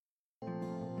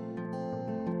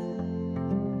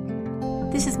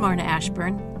This is Marna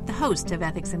Ashburn, the host of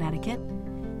Ethics and Etiquette.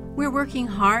 We're working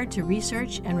hard to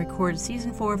research and record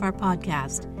Season 4 of our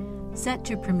podcast, set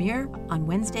to premiere on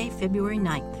Wednesday, February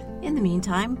 9th. In the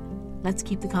meantime, let's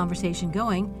keep the conversation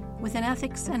going with an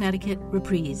Ethics and Etiquette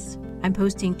reprise. I'm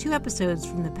posting 2 episodes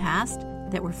from the past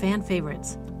that were fan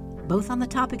favorites, both on the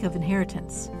topic of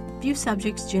inheritance. Few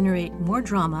subjects generate more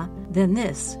drama than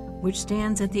this, which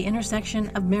stands at the intersection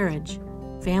of marriage,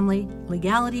 family,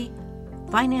 legality,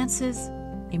 finances,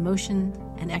 emotion,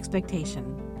 and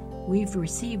expectation. We've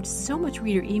received so much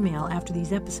reader email after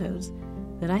these episodes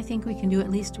that I think we can do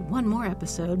at least one more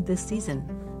episode this season.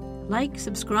 Like,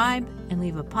 subscribe, and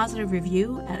leave a positive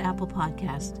review at Apple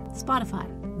Podcasts, Spotify,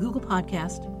 Google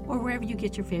Podcasts, or wherever you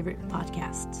get your favorite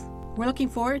podcasts. We're looking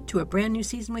forward to a brand new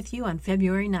season with you on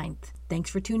February 9th. Thanks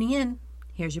for tuning in.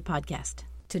 Here's your podcast.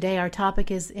 Today our topic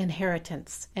is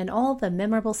inheritance and all the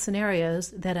memorable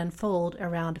scenarios that unfold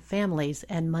around families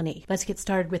and money. Let's get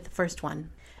started with the first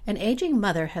one. An aging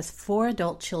mother has 4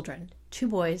 adult children, 2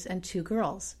 boys and 2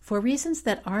 girls. For reasons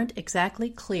that aren't exactly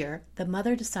clear, the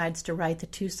mother decides to write the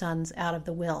 2 sons out of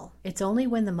the will. It's only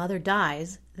when the mother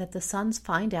dies that the sons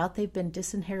find out they've been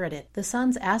disinherited. The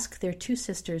sons ask their 2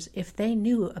 sisters if they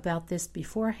knew about this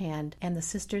beforehand, and the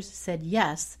sisters said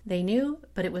yes, they knew,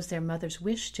 but it was their mother's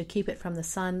wish to keep it from the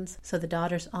sons, so the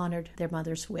daughters honored their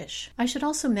mother's wish. I should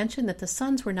also mention that the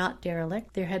sons were not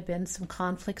derelict. There had been some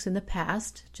conflicts in the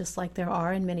past, just like there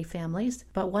are in many families,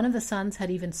 but one of the sons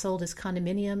had even sold his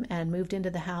condominium and moved into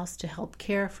the house to help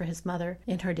care for his mother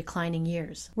in her declining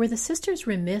years. Were the sisters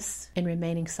remiss in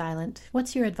remaining silent?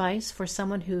 What's your advice for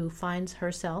someone who finds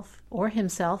herself or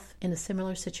himself in a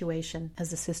similar situation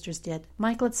as the sisters did?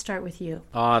 Mike, let's start with you.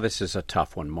 This is a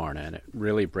tough one, Marna, and it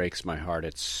really breaks my heart.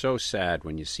 It's so sad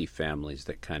when you see families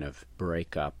that kind of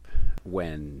break up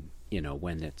when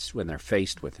they're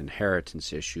faced with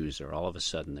inheritance issues, or all of a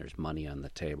sudden there's money on the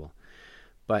table.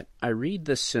 But I read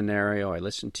this scenario, I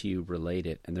listen to you relate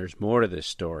it, and there's more to this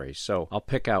story. So I'll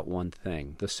pick out one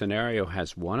thing. The scenario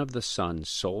has one of the sons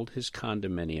sold his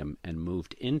condominium and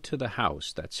moved into the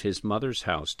house, that's his mother's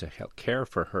house, to help care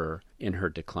for her in her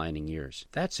declining years.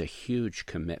 That's a huge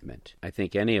commitment. I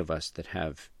think any of us that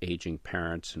have aging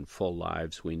parents and full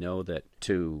lives, we know that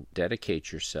to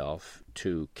dedicate yourself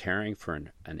to caring for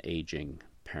an aging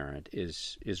parent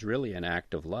is really an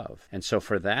act of love. And so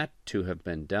for that to have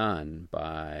been done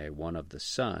by one of the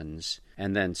sons,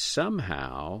 and then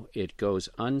somehow it goes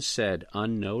unsaid,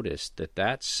 unnoticed,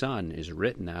 that son is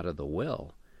written out of the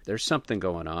will, there's something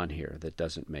going on here that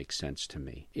doesn't make sense to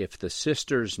me. If the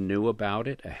sisters knew about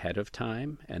it ahead of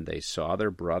time and they saw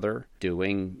their brother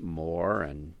doing more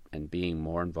and being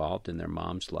more involved in their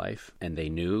mom's life, and they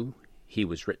knew he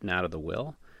was written out of the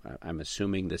will, I'm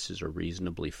assuming this is a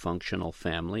reasonably functional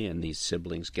family and these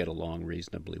siblings get along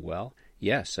reasonably well.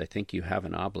 Yes, I think you have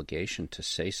an obligation to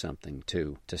say something,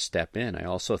 to step in. I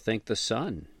also think the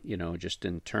son, just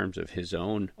in terms of his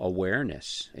own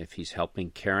awareness, if he's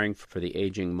caring for the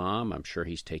aging mom, I'm sure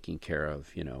he's taking care of,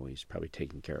 he's probably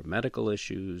taking care of medical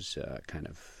issues,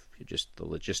 just the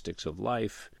logistics of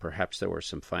life. Perhaps there were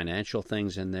some financial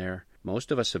things in there.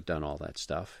 Most of us have done all that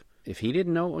stuff. If he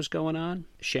didn't know what was going on,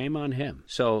 shame on him.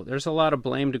 So there's a lot of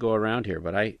blame to go around here,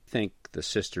 but I think the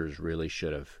sisters really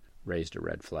should have raised a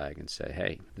red flag and say,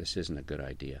 hey, this isn't a good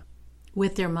idea.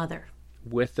 With their mother.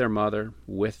 They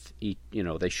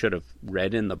should have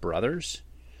read in the brothers.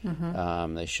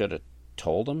 Mm-hmm. They should have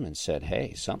told them and said,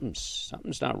 hey, something's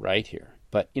not right here.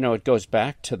 But, it goes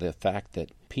back to the fact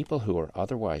that people who are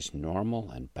otherwise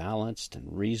normal and balanced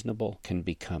and reasonable can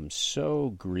become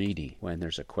so greedy when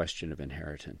there's a question of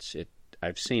inheritance.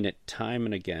 I've seen it time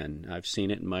and again. I've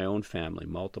seen it in my own family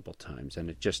multiple times, and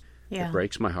it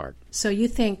breaks my heart. So you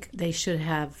think they should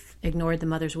have ignored the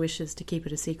mother's wishes to keep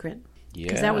it a secret? Yeah.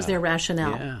 Because that was their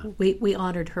rationale. Yeah. We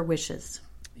honored her wishes.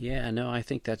 Yeah, no, I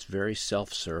think that's very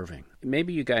self-serving.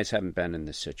 Maybe you guys haven't been in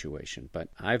this situation, but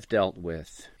I've dealt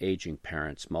with aging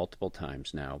parents multiple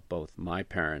times now, both my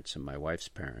parents and my wife's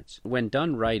parents. When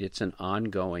done right, it's an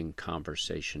ongoing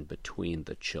conversation between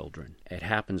the children. It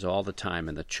happens all the time,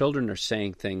 and the children are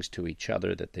saying things to each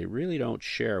other that they really don't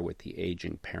share with the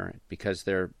aging parent because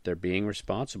they're being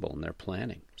responsible and they're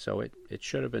planning. So it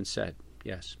should have been said,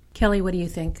 yes. Kelly, what do you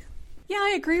think? Yeah,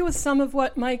 I agree with some of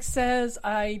what Mike says.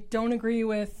 I don't agree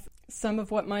with some of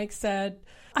what Mike said.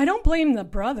 I don't blame the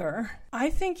brother. I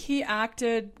think he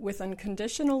acted with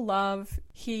unconditional love.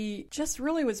 He just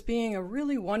really was being a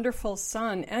really wonderful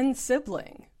son and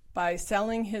sibling by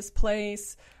selling his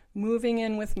place, moving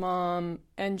in with mom,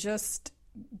 and just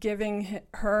giving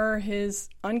her his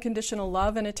unconditional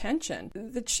love and attention.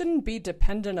 That shouldn't be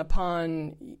dependent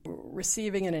upon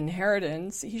receiving an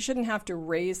inheritance, he shouldn't have to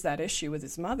raise that issue with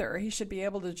his mother. He should be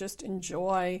able to just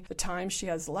enjoy the time she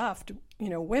has left,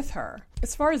 with her.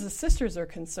 As far as the sisters are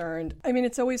concerned, I mean,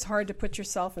 it's always hard to put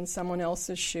yourself in someone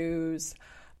else's shoes.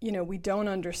 We don't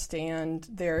understand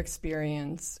their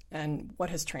experience and what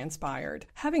has transpired.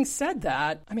 Having said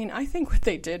that, I mean, I think what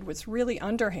they did was really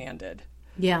underhanded.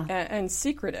 Yeah. And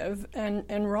secretive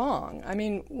and wrong. I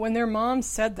mean, when their mom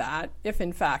said that, if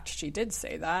in fact she did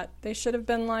say that, they should have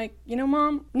been like,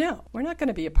 Mom, no, we're not going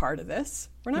to be a part of this.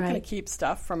 We're not going to keep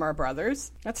stuff from our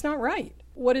brothers. That's not right.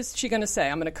 What is she going to say?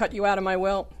 I'm going to cut you out of my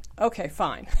will? Okay,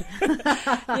 fine.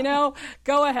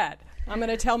 Go ahead. I'm going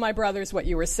to tell my brothers what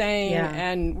you were saying,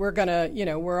 and we're going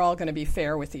to, we're all going to be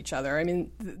fair with each other. I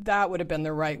mean, that would have been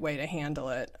the right way to handle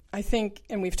it. I think,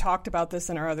 and we've talked about this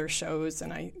in our other shows,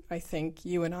 and I think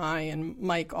you and I and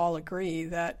Mike all agree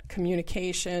that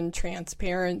communication,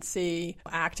 transparency,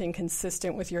 acting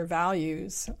consistent with your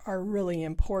values are really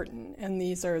important. And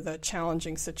these are the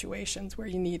challenging situations where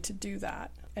you need to do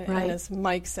that. And as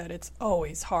Mike said, it's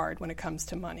always hard when it comes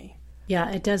to money. Yeah,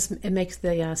 it does. It makes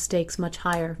the stakes much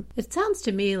higher. It sounds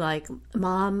to me like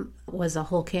Mom was a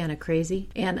whole can of crazy,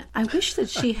 and I wish that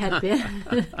she had been...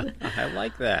 I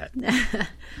like that.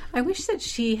 I wish that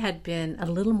she had been a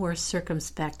little more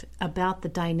circumspect about the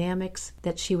dynamics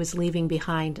that she was leaving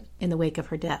behind in the wake of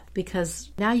her death,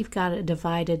 because now you've got a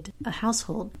divided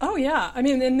household. Oh, yeah. I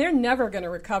mean, and they're never going to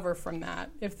recover from that.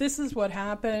 If this is what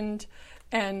happened...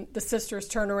 And the sisters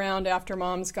turn around after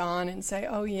Mom's gone and say,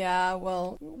 oh, yeah,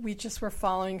 well, we just were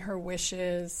following her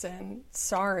wishes and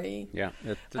sorry. Yeah,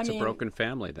 it's a broken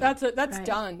family then. That's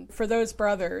done for those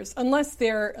brothers. Unless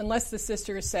the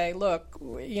sisters say, look,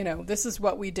 this is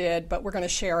what we did, but we're going to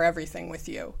share everything with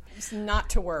you. It's not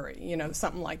to worry,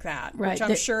 something like that, which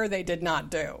I'm sure they did not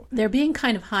do. They're being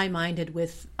kind of high-minded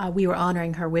with, we were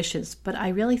honoring her wishes, but I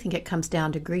really think it comes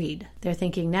down to greed. They're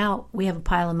thinking, now we have a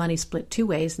pile of money split 2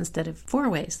 ways instead of 4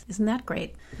 ways. Isn't that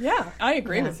great? Yeah, I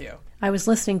agree with you. I was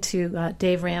listening to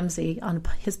Dave Ramsey on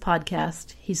his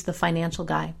podcast. He's the financial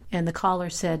guy. And the caller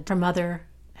said her mother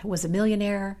was a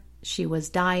millionaire. She was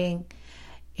dying.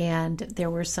 And there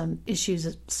were some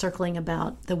issues circling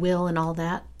about the will and all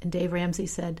that. And Dave Ramsey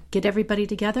said, get everybody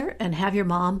together and have your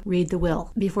mom read the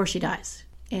will before she dies.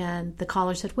 And the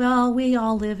caller said, well, we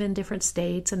all live in different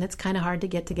states and it's kind of hard to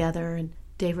get together. And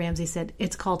Dave Ramsey said,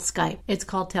 it's called Skype. It's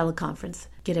called teleconference.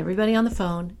 Get everybody on the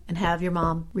phone and have your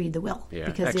mom read the will. Yeah,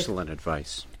 because excellent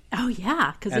advice. Oh,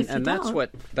 yeah, because if you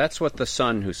don't... that's what the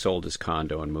son who sold his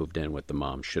condo and moved in with the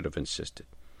mom should have insisted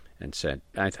and said.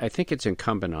 I think it's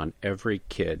incumbent on every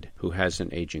kid who has an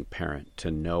aging parent to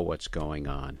know what's going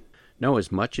on. Know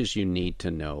as much as you need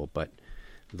to know, but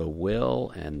the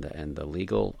will and the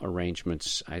legal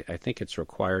arrangements, I think it's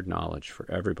required knowledge for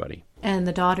everybody. And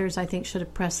the daughters, I think, should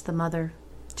have pressed the mother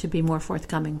to be more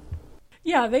forthcoming.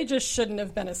 Yeah, they just shouldn't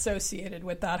have been associated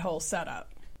with that whole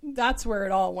setup. That's where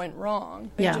it all went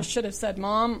wrong. They just should have said,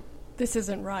 Mom, this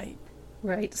isn't right.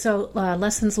 Right. So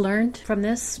lessons learned from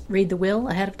this, read the will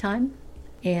ahead of time,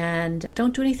 and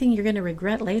don't do anything you're going to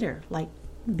regret later, like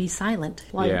be silent.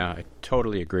 Yeah, I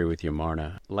totally agree with you,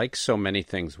 Marna. Like so many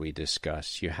things we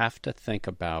discuss, you have to think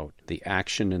about the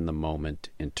action in the moment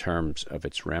in terms of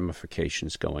its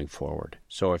ramifications going forward.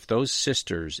 So if those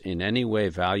sisters in any way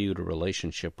valued a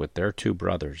relationship with their 2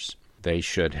 brothers, they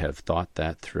should have thought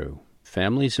that through.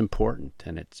 Family's important,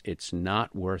 and it's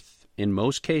not worth, in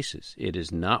most cases, it is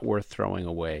not worth throwing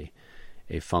away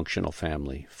a functional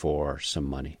family for some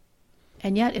money.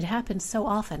 And yet it happens so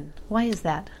often. Why is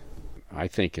that? I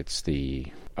think it's the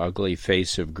ugly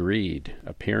face of greed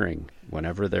appearing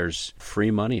whenever there's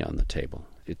free money on the table.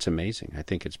 It's amazing. I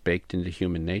think it's baked into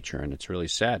human nature, and it's really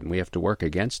sad, and we have to work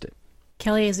against it.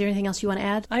 Kelly, is there anything else you want to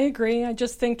add? I agree. I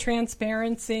just think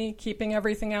transparency, keeping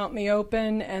everything out in the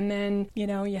open, and then,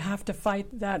 you have to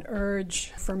fight that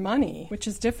urge for money, which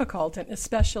is difficult,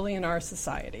 especially in our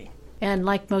society. And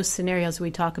like most scenarios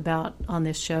we talk about on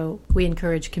this show, we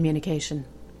encourage communication.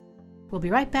 We'll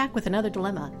be right back with another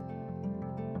dilemma.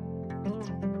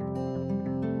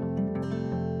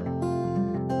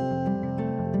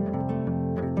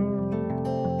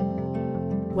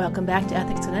 Welcome back to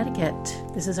Ethics and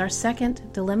Etiquette. This is our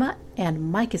second dilemma,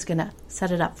 and Mike is going to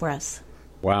set it up for us.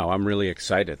 Wow, I'm really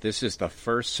excited. This is the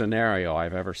first scenario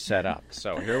I've ever set up.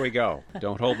 So here we go.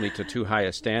 Don't hold me to too high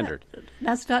a standard.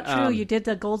 That's not true. You did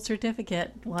the gold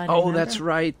certificate one. Oh, remember? That's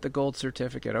right, the gold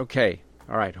certificate. Okay.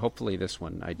 All right, hopefully this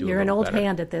one I do You're a an old better.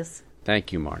 Hand at this.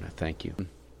 Thank you, Marna. Thank you.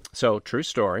 So, true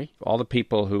story. All the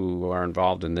people who are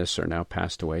involved in this are now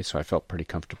passed away, so I felt pretty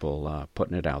comfortable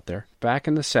putting it out there. Back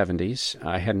in the 70s,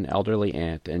 I had an elderly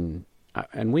aunt, and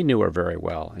and we knew her very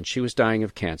well, and she was dying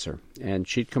of cancer, and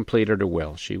she'd completed her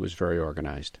will. She was very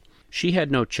organized. She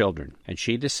had no children, and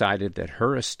she decided that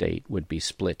her estate would be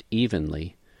split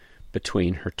evenly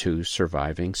between her two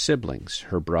surviving siblings,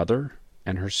 her brother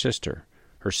and her sister.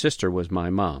 Her sister was my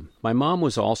mom. My mom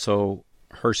was also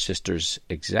her sister's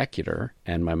executor,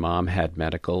 and my mom had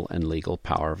medical and legal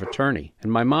power of attorney.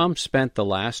 And my mom spent the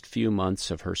last few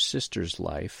months of her sister's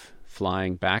life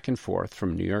flying back and forth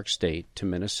from New York State to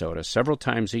Minnesota several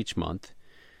times each month,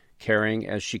 caring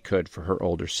as she could for her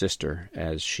older sister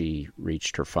as she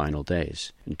reached her final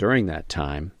days. And during that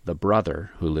time, the brother,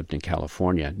 who lived in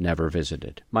California, never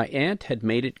visited. My aunt had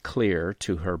made it clear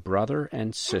to her brother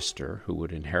and sister, who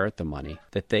would inherit the money,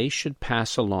 that they should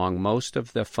pass along most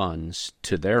of the funds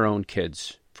to their own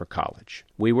kids for college.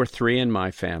 We were 3 in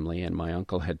my family, and my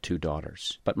uncle had 2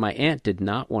 daughters. But my aunt did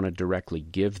not want to directly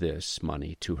give this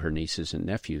money to her nieces and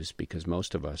nephews because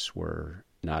most of us were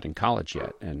not in college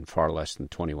yet, and far less than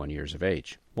 21 years of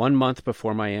age. 1 month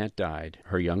before my aunt died,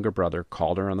 her younger brother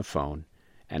called her on the phone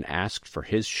and asked for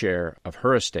his share of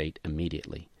her estate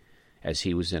immediately, as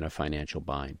he was in a financial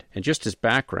bind. And just as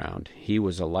background, he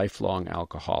was a lifelong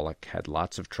alcoholic, had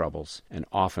lots of troubles, and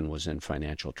often was in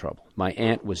financial trouble. My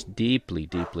aunt was deeply,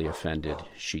 deeply offended.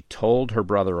 She told her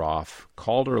brother off,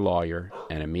 called her lawyer,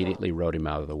 and immediately wrote him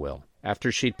out of the will.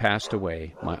 After she'd passed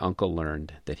away, my uncle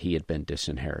learned that he had been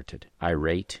disinherited.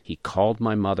 Irate, he called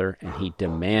my mother and he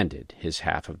demanded his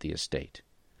half of the estate.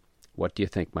 What do you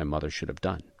think my mother should have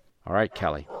done? All right,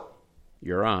 Kelly,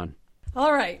 you're on.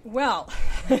 All right, well,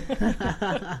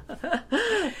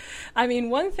 I mean,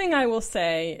 one thing I will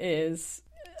say is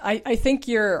I think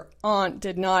your aunt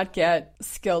did not get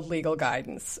skilled legal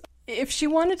guidance. If she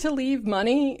wanted to leave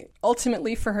money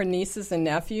ultimately for her nieces and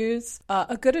nephews,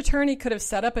 a good attorney could have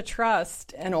set up a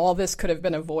trust and all this could have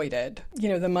been avoided. You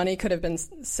know, the money could have been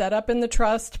set up in the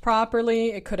trust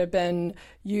properly. It could have been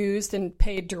used and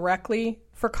paid directly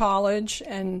for college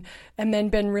and then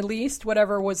been released,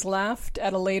 whatever was left,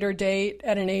 at a later date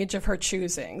at an age of her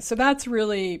choosing. So that's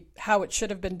really how it should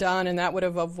have been done, and that would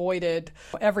have avoided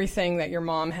everything that your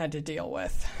mom had to deal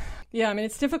with. Yeah, I mean,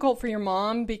 it's difficult for your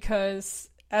mom because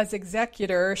as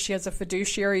executor, she has a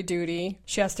fiduciary duty.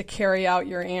 She has to carry out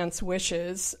your aunt's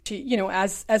wishes,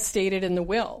 as stated in the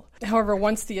will. However,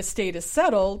 once the estate is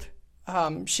settled,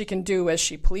 she can do as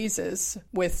she pleases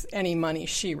with any money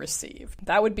she received.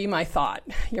 That would be my thought.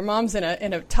 Your mom's in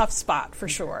a tough spot for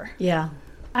sure. Yeah.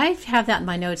 I have that in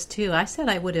my notes, too. I said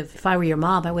I would have, if I were your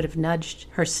mom, I would have nudged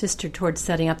her sister towards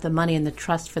setting up the money in the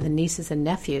trust for the nieces and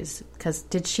nephews. Because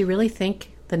did she really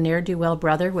think the ne'er-do-well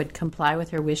brother would comply with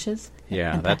her wishes?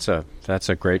 Yeah, that's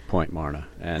a great point, Marna.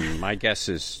 And my guess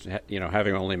is,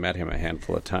 having only met him a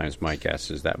handful of times, my guess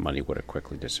is that money would have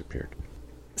quickly disappeared.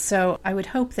 So I would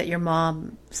hope that your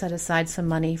mom set aside some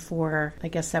money for, I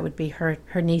guess that would be her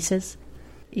nieces,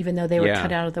 even though they were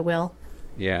cut out of the will.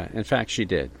 Yeah, in fact, she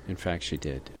did. I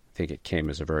think it came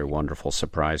as a very wonderful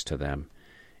surprise to them.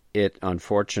 It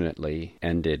unfortunately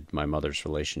ended my mother's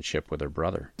relationship with her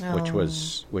brother,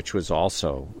 which was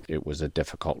also, it was a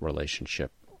difficult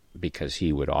relationship because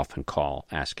he would often call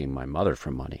asking my mother for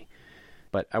money.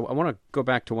 But I want to go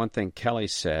back to one thing Kelly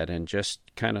said and just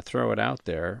kind of throw it out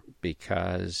there,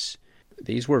 because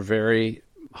these were very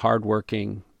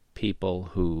hardworking people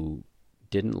who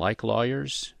didn't like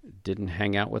lawyers, didn't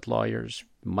hang out with lawyers,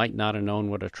 might not have known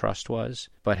what a trust was,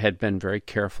 but had been very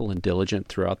careful and diligent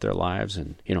throughout their lives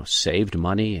and, saved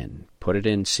money and put it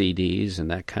in CDs and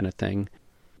that kind of thing.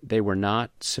 They were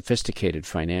not sophisticated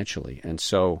financially. And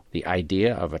so the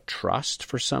idea of a trust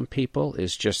for some people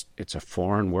is just, it's a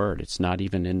foreign word. It's not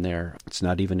even in their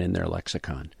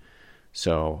lexicon.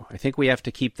 So I think we have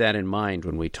to keep that in mind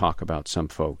when we talk about some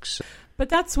folks. But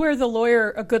that's where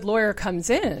a good lawyer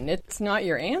comes in. It's not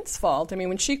your aunt's fault. I mean,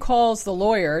 when she calls the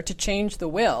lawyer to change the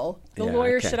will, the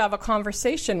lawyer should have a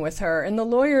conversation with her, and the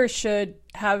lawyer should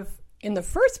have, in the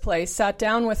first place, sat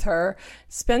down with her,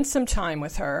 spent some time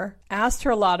with her, asked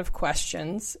her a lot of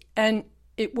questions, and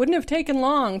it wouldn't have taken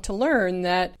long to learn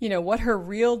that, what her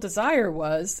real desire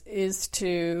is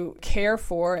to care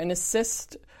for and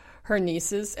assist her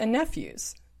nieces and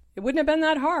nephews. It wouldn't have been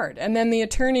that hard. And then the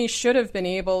attorney should have been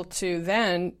able to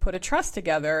then put a trust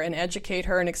together and educate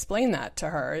her and explain that to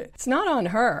her. It's not on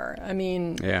her. I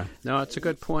mean... Yeah. No, it's a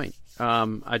good point.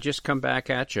 I just come back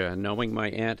at you, knowing my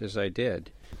aunt as I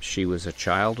did. She was a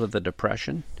child of the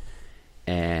Depression,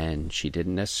 and she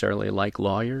didn't necessarily like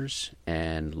lawyers,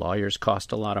 and lawyers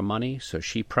cost a lot of money, so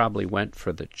she probably went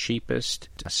for the cheapest,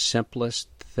 simplest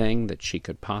thing that she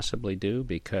could possibly do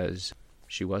because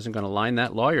she wasn't going to line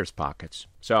that lawyer's pockets.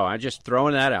 So I'm just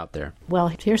throwing that out there. Well,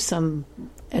 here's some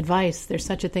advice. There's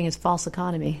such a thing as false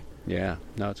economy. Yeah,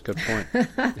 no, it's a good point.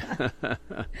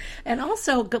 And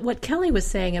also, what Kelly was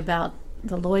saying about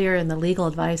the lawyer and the legal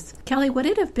advice. Kelly, would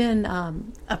it have been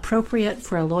appropriate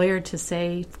for a lawyer to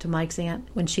say to Mike's aunt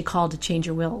when she called to change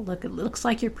her will, look, it looks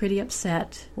like you're pretty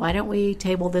upset. Why don't we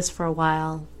table this for a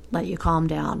while, let you calm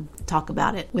down, talk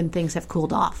about it when things have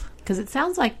cooled off? Because it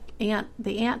sounds like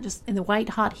the aunt just in the white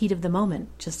hot heat of the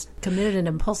moment just committed an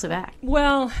impulsive act.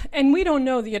 Well, and we don't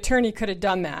know, the attorney could have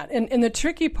done that. And the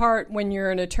tricky part when you're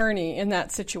an attorney in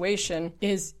that situation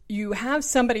is you have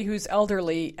somebody who's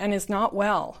elderly and is not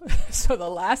well. So the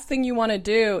last thing you want to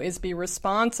do is be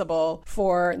responsible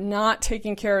for not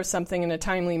taking care of something in a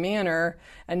timely manner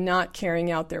and not carrying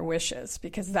out their wishes,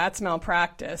 because that's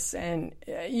malpractice. And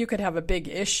you could have a big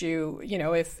issue,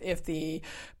 if the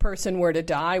person were to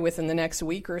die within the next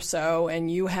week or so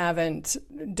and you haven't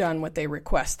done what they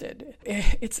requested.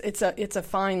 It's a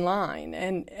fine line.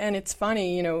 And it's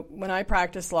funny, when I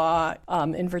practiced law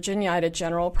in Virginia, I had a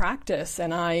general practice,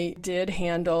 and I did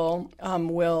handle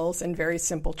wills and very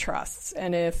simple trusts.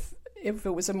 And if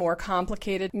it was a more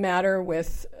complicated matter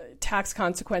with tax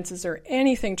consequences or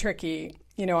anything tricky,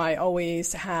 I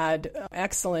always had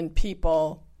excellent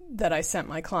people that I sent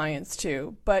my clients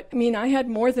to. But I had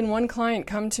more than one client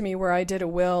come to me where I did a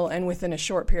will, and within a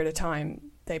short period of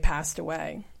time, they passed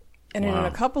away. And in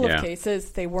a couple of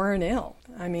cases, they weren't ill.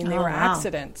 They were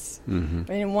accidents.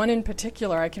 Mm-hmm. In one in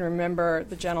particular, I can remember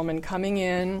the gentleman coming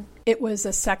in. It was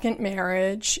a second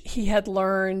marriage. He had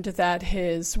learned that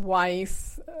his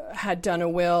wife had done a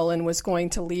will and was going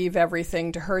to leave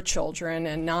everything to her children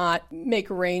and not make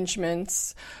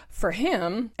arrangements for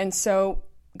him. And so,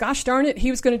 gosh darn it,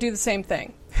 he was going to do the same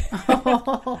thing.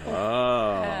 Oh,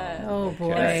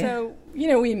 boy. And so,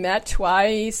 we met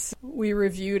twice. We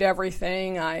reviewed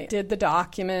everything. I did the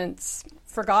documents,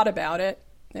 forgot about it.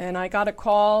 And I got a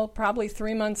call probably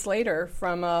 3 months later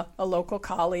from a local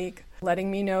colleague letting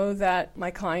me know that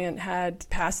my client had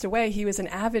passed away. He was an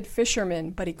avid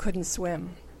fisherman, but he couldn't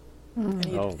swim.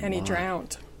 And he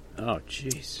drowned. Oh,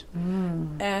 jeez.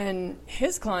 And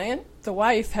his client, the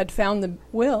wife, had found the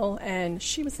will, and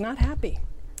she was not happy.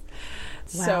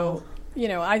 Wow. So,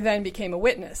 I then became a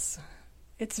witness.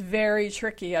 It's very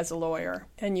tricky as a lawyer,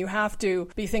 and you have to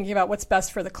be thinking about what's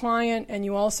best for the client, and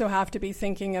you also have to be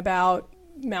thinking about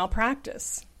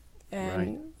malpractice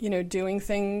and, doing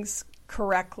things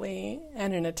correctly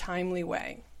and in a timely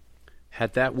way.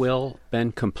 Had that will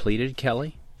been completed,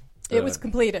 Kelly? It was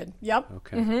completed. Yep.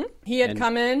 Okay. Mm-hmm. He had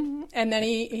come in, and then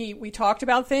we talked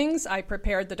about things. I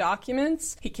prepared the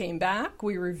documents. He came back.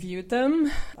 We reviewed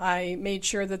them. I made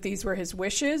sure that these were his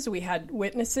wishes. We had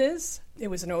witnesses. It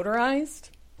was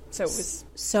notarized. So it was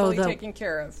fully taken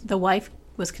care of. The wife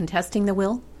was contesting the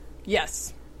will?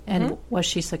 Yes. And was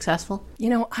she successful?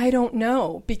 I don't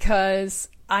know, because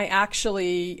I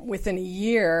actually, within a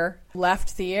year,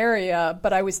 left the area,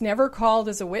 but I was never called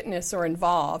as a witness or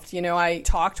involved. I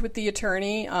talked with the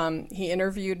attorney. He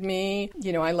interviewed me.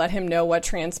 I let him know what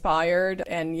transpired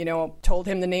and, told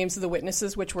him the names of the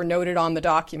witnesses, which were noted on the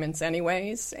documents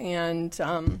anyways. And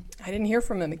I didn't hear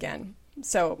from him again.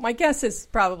 So my guess is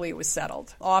probably it was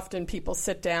settled. Often people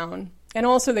sit down. And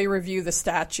also they review the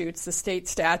statutes. The state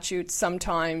statutes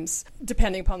sometimes,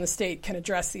 depending upon the state, can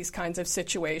address these kinds of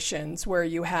situations where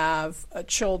you have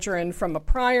children from a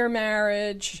prior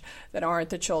marriage that aren't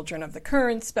the children of the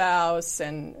current spouse.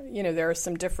 And, there are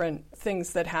some different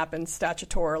things that happen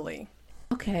statutorily.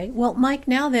 Okay. Well, Mike,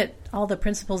 now that all the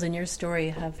principals in your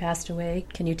story have passed away,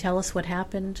 can you tell us what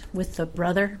happened with the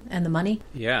brother and the money?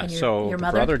 Yeah, and so your the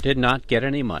mother? brother did not get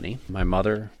any money. My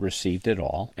mother received it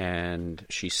all, and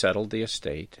she settled the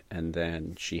estate, and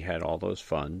then she had all those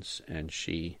funds, and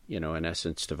she, in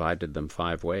essence, divided them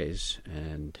 5 ways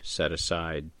and set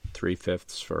aside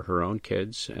 3/5 for her own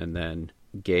kids, and then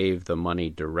gave the money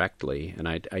directly, and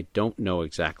I don't know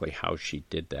exactly how she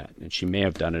did that, and she may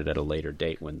have done it at a later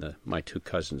date when my 2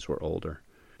 cousins were older,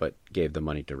 but gave the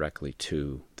money directly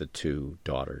to the 2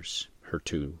 daughters, her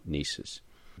 2 nieces.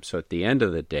 So at the end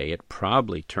of the day, it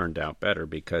probably turned out better,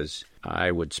 because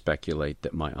I would speculate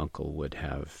that my uncle would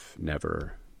have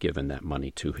never given that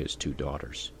money to his 2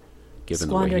 daughters, given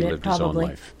the way he lived his own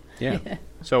life. Yeah.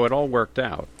 So it all worked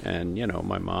out, and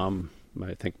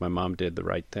I think my mom did the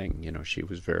right thing.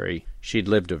 She'd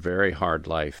lived a very hard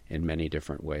life in many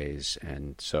different ways.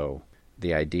 And so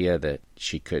the idea that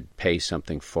she could pay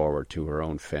something forward to her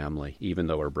own family, even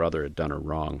though her brother had done her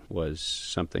wrong, was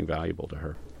something valuable to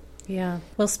her. Yeah.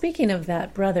 Well, speaking of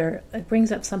that brother, it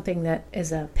brings up something that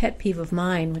is a pet peeve of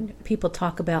mine when people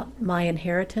talk about my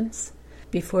inheritance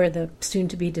before the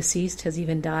soon-to-be deceased has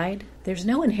even died. There's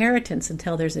no inheritance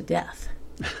until there's a death.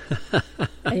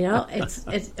 It's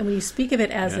when you speak of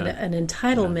it as an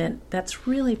entitlement, that's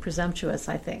really presumptuous,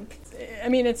 I think. I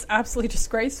mean, it's absolutely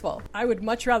disgraceful. I would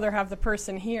much rather have the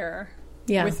person here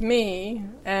with me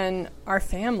and our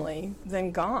family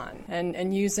than gone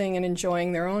and using and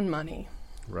enjoying their own money.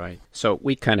 Right. So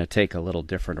we kind of take a little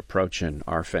different approach in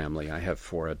our family. I have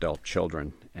 4 adult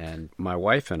children, and my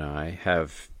wife and I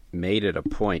have made it a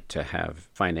point to have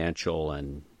financial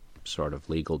and sort of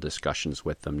legal discussions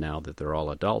with them now that they're all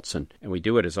adults. And we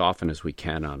do it as often as we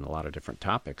can on a lot of different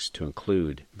topics to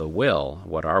include the will,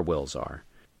 what our wills are.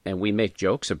 And we make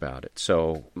jokes about it.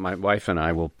 So my wife and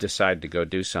I will decide to go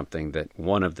do something that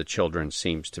one of the children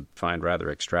seems to find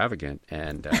rather extravagant.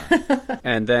 And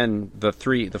and then the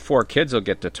 4 kids will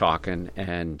get to talking,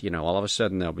 and, all of a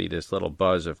sudden there'll be this little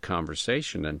buzz of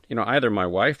conversation. And, either my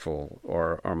wife will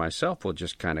or myself will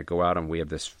just kind of go out, and we have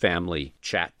this family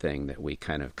chat thing that we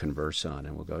kind of converse on.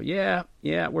 And we'll go, yeah,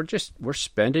 we're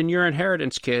spending your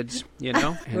inheritance, kids, We're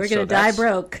going to die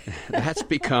broke. That's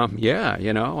become, we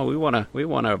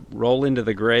want to roll into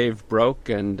the grave broke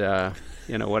and,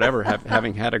 whatever,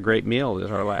 having had a great meal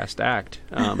is our last act.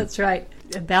 That's right.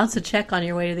 Bounce a check on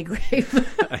your way to the grave.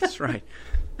 That's right.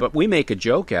 But we make a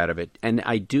joke out of it, and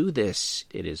I do this.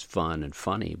 It is fun and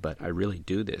funny, but I really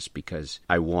do this because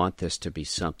I want this to be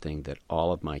something that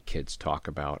all of my kids talk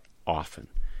about often.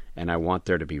 And I want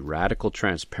there to be radical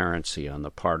transparency on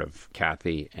the part of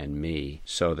Kathy and me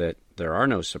so that there are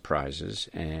no surprises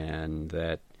and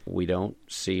that we don't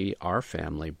see our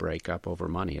family break up over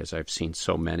money, as I've seen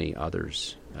so many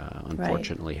others,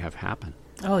 unfortunately, have happen.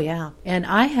 Oh, yeah. And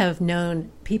I have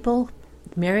known people,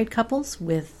 married couples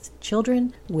with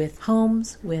children, with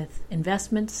homes, with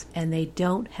investments, and they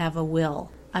don't have a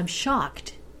will. I'm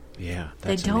shocked. Yeah,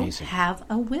 that's They don't amazing. have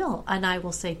a will. And I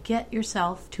will say, get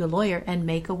yourself to a lawyer and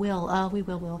make a will. Oh, we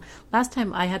will. Last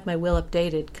time I had my will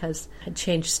updated because I had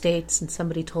changed states, and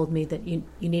somebody told me that you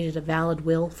needed a valid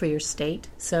will for your state.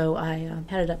 So I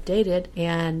had it updated,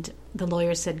 and the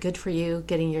lawyer said, good for you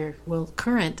getting your will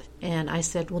current. And I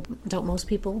said, well, don't most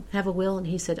people have a will? And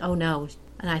he said, oh, no.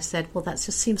 And I said, well, that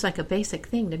just seems like a basic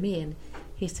thing to me. And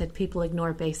he said, people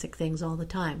ignore basic things all the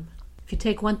time. If you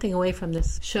take one thing away from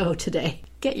this show today,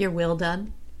 get your will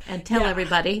done and tell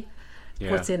everybody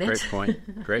what's in it.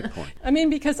 Great point. I mean,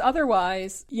 because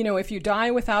otherwise, if you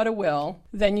die without a will,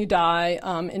 then you die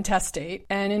intestate,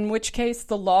 and in which case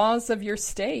the laws of your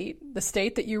state, the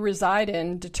state that you reside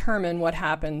in, determine what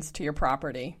happens to your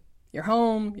property, your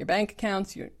home, your bank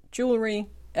accounts, your jewelry,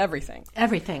 everything.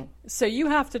 Everything. So you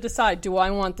have to decide, do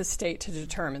I want the state to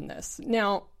determine this?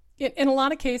 Now, in a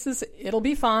lot of cases, it'll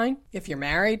be fine. If you're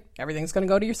married, everything's going to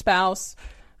go to your spouse,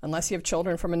 unless you have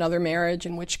children from another marriage,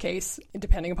 in which case,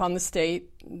 depending upon the state,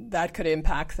 that could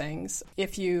impact things.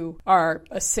 If you are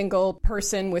a single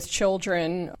person with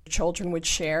children would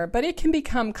share, but it can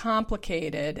become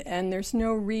complicated, and there's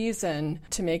no reason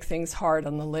to make things hard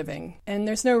on the living. And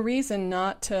there's no reason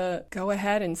not to go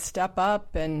ahead and step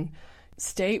up and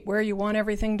state where you want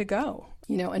everything to go.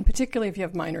 And particularly if you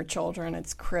have minor children,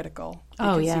 it's critical.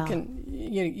 Because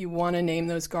you want to name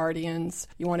those guardians.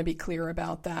 You want to be clear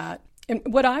about that. And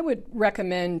what I would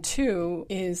recommend, too,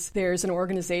 is there's an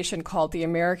organization called the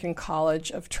American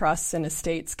College of Trusts and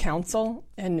Estates Council,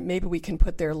 and maybe we can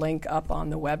put their link up on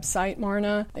the website,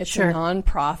 Marna. It's a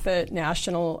nonprofit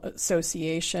national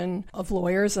association of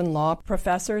lawyers and law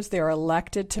professors. They're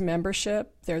elected to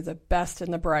membership. They're the best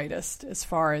and the brightest as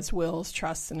far as wills,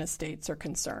 trusts, and estates are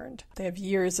concerned. They have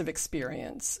years of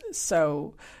experience.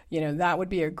 So, that would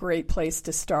be a great place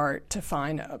to start to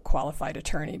find a qualified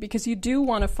attorney, because you do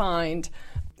want to find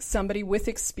somebody with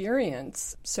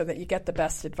experience so that you get the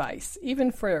best advice,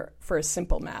 even for a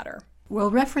simple matter.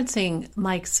 Well, referencing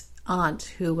Mike's aunt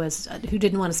who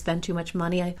didn't want to spend too much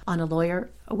money on a lawyer,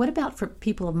 what about for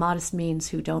people of modest means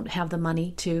who don't have the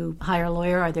money to hire a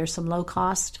lawyer? Are there some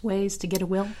low-cost ways to get a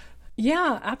will?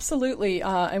 Yeah, absolutely.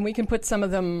 And we can put some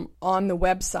of them on the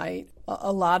website.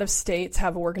 A lot of states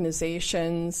have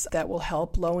organizations that will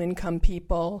help low-income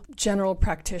people. General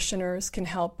practitioners can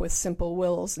help with simple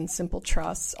wills and simple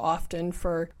trusts, often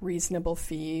for reasonable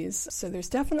fees. So there's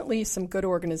definitely some good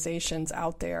organizations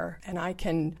out there, and I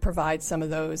can provide some of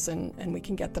those, and we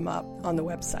can get them up on the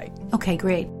website. Okay,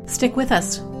 great. Stick with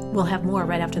us. We'll have more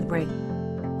right after the break.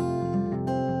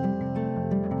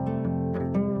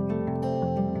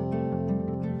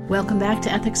 Welcome back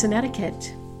to Ethics and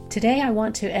Etiquette. Today I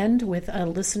want to end with a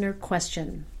listener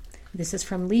question. This is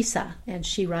from Lisa, and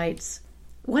she writes,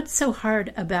 "What's so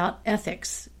hard about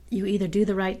ethics? You either do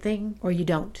the right thing or you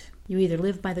don't. You either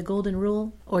live by the golden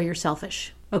rule or you're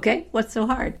selfish." Okay, what's so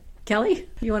hard? Kelly,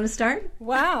 you want to start?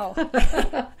 Wow.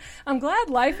 I'm glad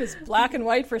life is black and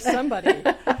white for somebody.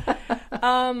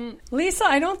 Lisa,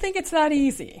 I don't think it's that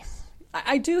easy.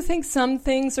 I do think some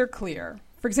things are clear.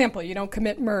 For example, you don't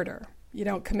commit murder. You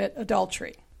don't commit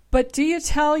adultery. But do you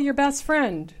tell your best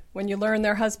friend when you learn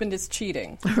their husband is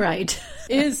cheating? Right.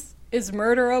 Is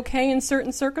murder okay in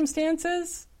certain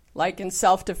circumstances? Like in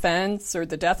self-defense or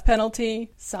the death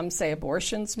penalty? Some say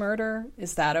abortion's murder.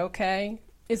 Is that okay?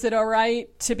 Is it all right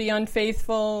to be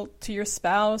unfaithful to your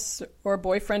spouse or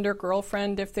boyfriend or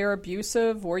girlfriend if they're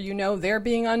abusive or you know they're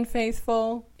being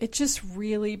unfaithful? It just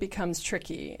really becomes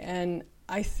tricky. And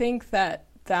I think that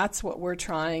that's what we're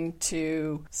trying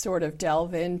to sort of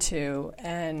delve into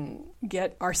and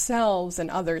get ourselves and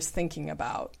others thinking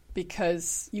about,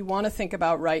 because you want to think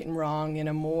about right and wrong in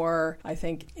a more, I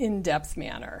think, in-depth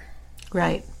manner.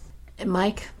 Right. And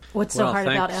Mike, what's so hard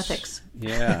about ethics?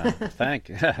 Yeah,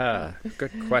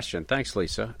 good question. Thanks,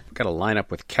 Lisa. I've got to line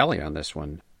up with Kelly on this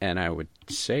one. And I would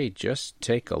say just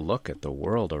take a look at the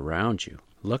world around you.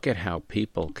 Look at how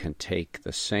people can take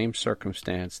the same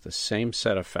circumstance, the same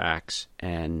set of facts,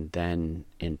 and then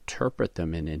interpret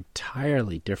them in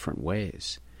entirely different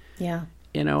ways. Yeah.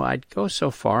 You know, I'd go so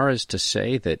far as to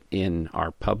say that in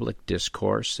our public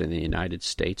discourse in the United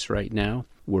States right now,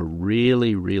 we're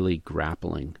really, really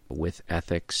grappling with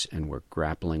ethics and we're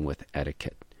grappling with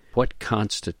etiquette. What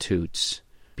constitutes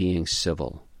being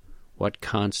civil? What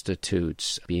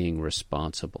constitutes being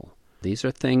responsible? These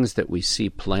are things that we see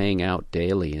playing out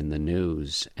daily in the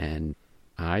news, and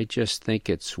I just think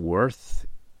it's worth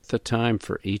the time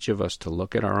for each of us to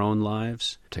look at our own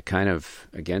lives, to kind of,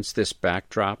 against this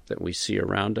backdrop that we see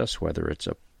around us, whether it's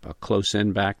a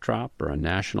close-in backdrop or a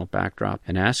national backdrop,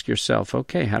 and ask yourself,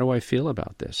 okay, how do I feel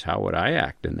about this? How would I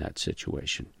act in that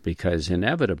situation? Because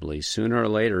inevitably, sooner or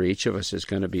later, each of us is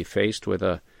going to be faced with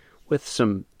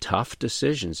some tough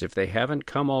decisions. If they haven't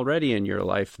come already in your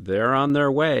life, they're on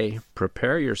their way.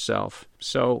 Prepare yourself.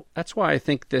 So that's why I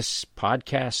think this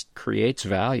podcast creates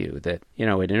value, that, you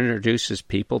know, it introduces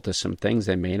people to some things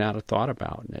they may not have thought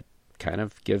about, and it kind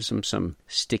of gives them some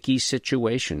sticky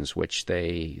situations which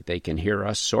they can hear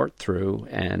us sort through,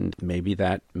 and maybe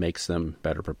that makes them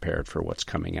better prepared for what's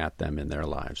coming at them in their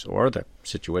lives or the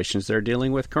situations they're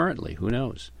dealing with currently. Who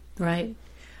knows? Right.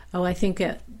 Oh, I think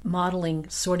modeling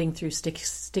sorting through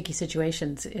sticky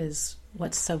situations is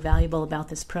what's so valuable about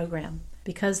this program,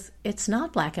 because it's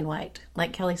not black and white.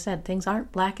 Like Kelly said, things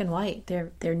aren't black and white.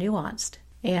 They're nuanced.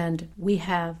 And we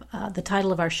have, the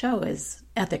title of our show is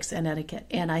Ethics and Etiquette.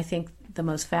 And I think the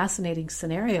most fascinating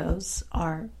scenarios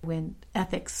are when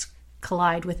ethics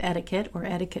collide with etiquette or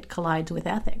etiquette collides with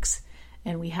ethics.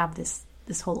 And we have this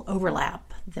whole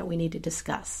overlap that we need to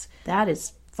discuss. That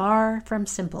is far from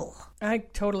simple. I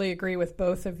totally agree with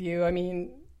both of you. I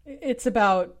mean, it's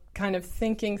about kind of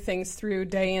thinking things through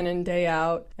day in and day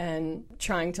out and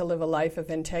trying to live a life of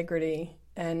integrity.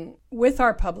 And with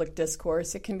our public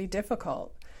discourse, it can be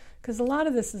difficult because a lot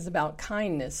of this is about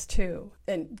kindness, too.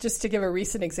 And just to give a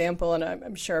recent example, and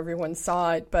I'm sure everyone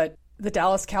saw it, but the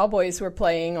Dallas Cowboys were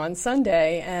playing on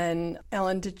Sunday, and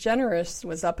Ellen DeGeneres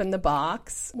was up in the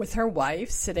box with her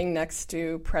wife sitting next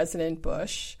to President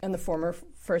Bush and the former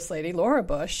First Lady Laura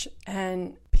Bush,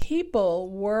 and people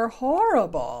were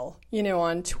horrible, you know,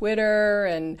 on Twitter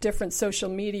and different social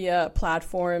media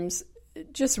platforms,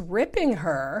 just ripping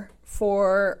her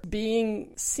for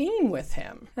being seen with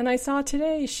him. And I saw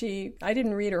today I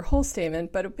didn't read her whole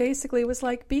statement, but it basically was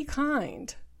like, be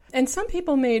kind. And some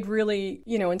people made really,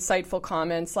 you know, insightful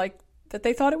comments like that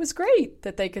they thought it was great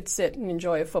that they could sit and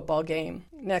enjoy a football game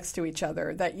next to each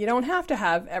other, that you don't have to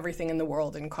have everything in the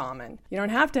world in common. You don't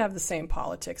have to have the same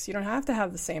politics. You don't have to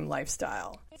have the same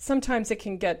lifestyle. Sometimes it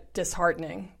can get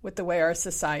disheartening with the way our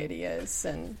society is.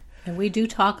 And we do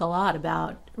talk a lot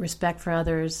about respect for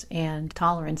others and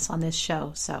tolerance on this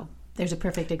show, so there's a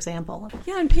perfect example.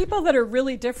 Yeah, and people that are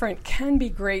really different can be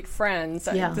great friends.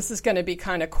 Yeah. This is going to be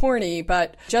kind of corny,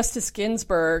 but Justice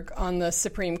Ginsburg on the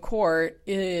Supreme Court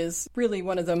is really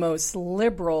one of the most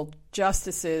liberal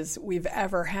justices we've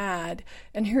ever had.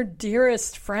 And her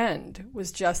dearest friend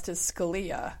was Justice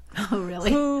Scalia. Oh,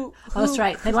 really? That's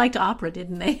right. They liked opera,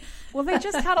 didn't they? Well, they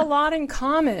just had a lot in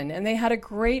common, and they had a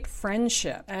great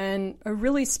friendship and a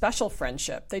really special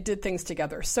friendship. They did things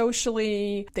together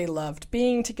socially. They loved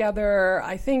being together.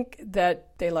 I think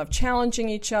that they loved challenging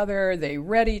each other. They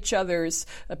read each other's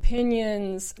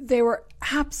opinions. They were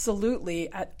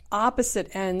absolutely at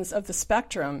opposite ends of the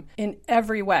spectrum in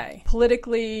every way,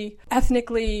 politically,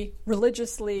 ethnically,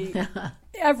 religiously,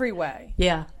 every way.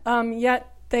 Yeah. Yet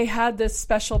they had this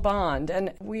special bond,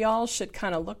 and we all should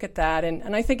kind of look at that,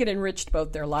 and I think it enriched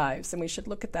both their lives, and we should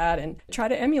look at that and try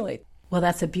to emulate. Well,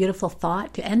 that's a beautiful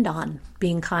thought to end on,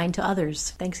 being kind to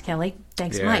others. Thanks, Kelly.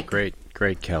 Thanks, Mike.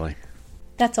 Great, Kelly.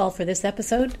 That's all for this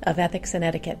episode of Ethics and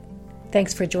Etiquette.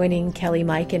 Thanks for joining Kelly,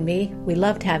 Mike, and me. We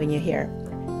loved having you here.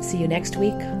 See you next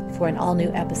week for an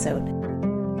all-new episode.